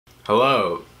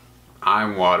Hello,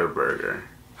 I'm Whataburger.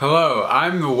 Hello,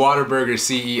 I'm the Whataburger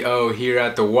CEO here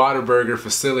at the Whataburger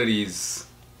facilities.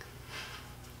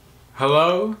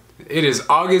 Hello, it is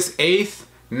August 8th,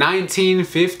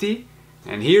 1950,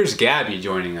 and here's Gabby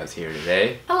joining us here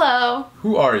today. Hello.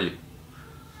 Who are you?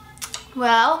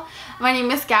 Well, my name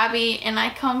is Gabby and I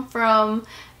come from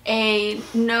a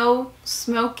no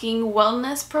smoking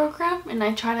wellness program, and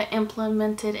I try to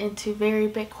implement it into very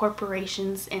big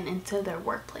corporations and into their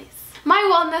workplace. My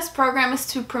wellness program is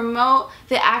to promote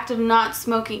the act of not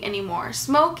smoking anymore.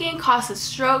 Smoking causes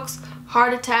strokes,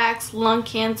 heart attacks, lung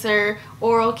cancer,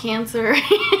 oral cancer.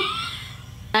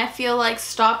 I feel like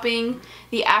stopping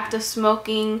the act of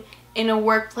smoking in a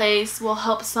workplace will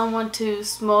help someone to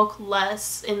smoke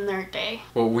less in their day.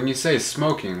 Well, when you say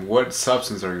smoking, what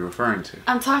substance are you referring to?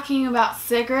 I'm talking about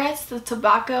cigarettes, the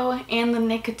tobacco, and the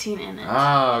nicotine in it.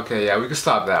 Ah, okay, yeah, we can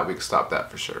stop that. We can stop that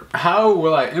for sure. How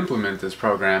will I implement this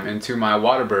program into my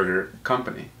Whataburger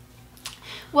company?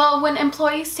 Well, when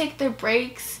employees take their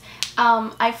breaks,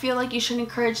 I feel like you should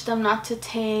encourage them not to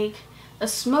take a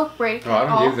smoke break Oh, I at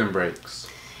all. don't give them breaks.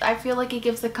 I feel like it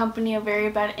gives the company a very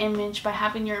bad image by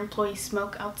having your employees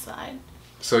smoke outside.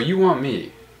 So you want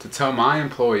me to tell my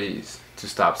employees to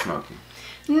stop smoking?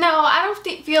 No, I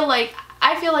don't feel like,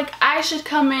 I feel like I should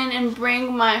come in and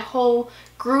bring my whole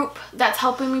group that's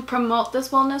helping me promote this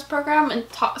wellness program and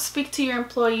speak to your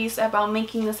employees about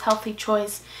making this healthy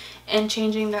choice and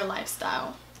changing their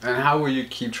lifestyle. And how will you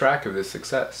keep track of this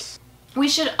success? We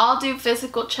should all do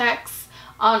physical checks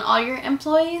on all your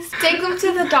employees. Take them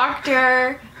to the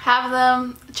doctor, have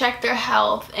them check their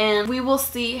health, and we will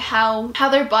see how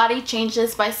their body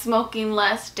changes by smoking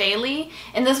less daily.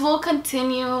 And this will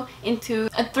continue into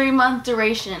a 3-month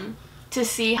duration to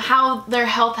see how their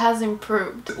health has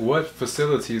improved. What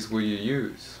facilities will you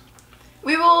use?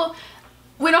 We don't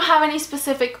have any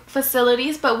specific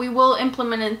facilities, but we will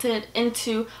implement it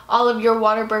into all of your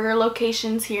Whataburger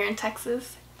locations here in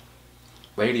Texas.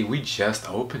 Lady, we just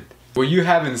opened. Will you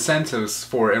have incentives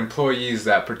for employees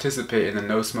that participate in the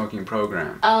no smoking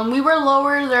program? We will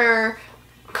lower their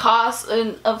costs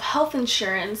of health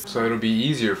insurance. So it'll be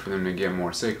easier for them to get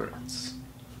more cigarettes.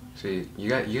 See, you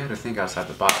got to think outside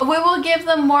the box. We will give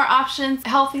them more options,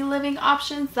 healthy living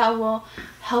options that will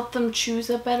help them choose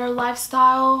a better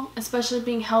lifestyle, especially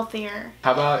being healthier.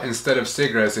 How about instead of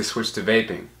cigarettes, they switch to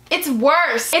vaping? It's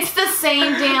worse. It's the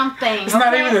same damn thing. It's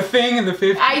not even a thing in the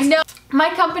 50s. I know. My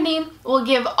company will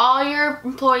give all your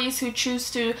employees who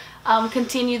choose to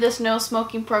continue this no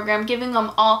smoking program, giving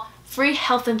them all free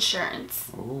health insurance.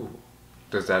 Ooh.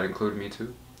 Does that include me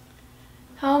too?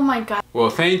 Oh my God. Well,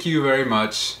 thank you very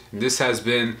much. This has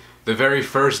been the very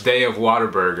first day of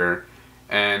Whataburger,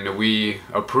 and we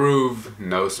approve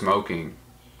no smoking.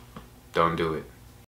 Don't do it.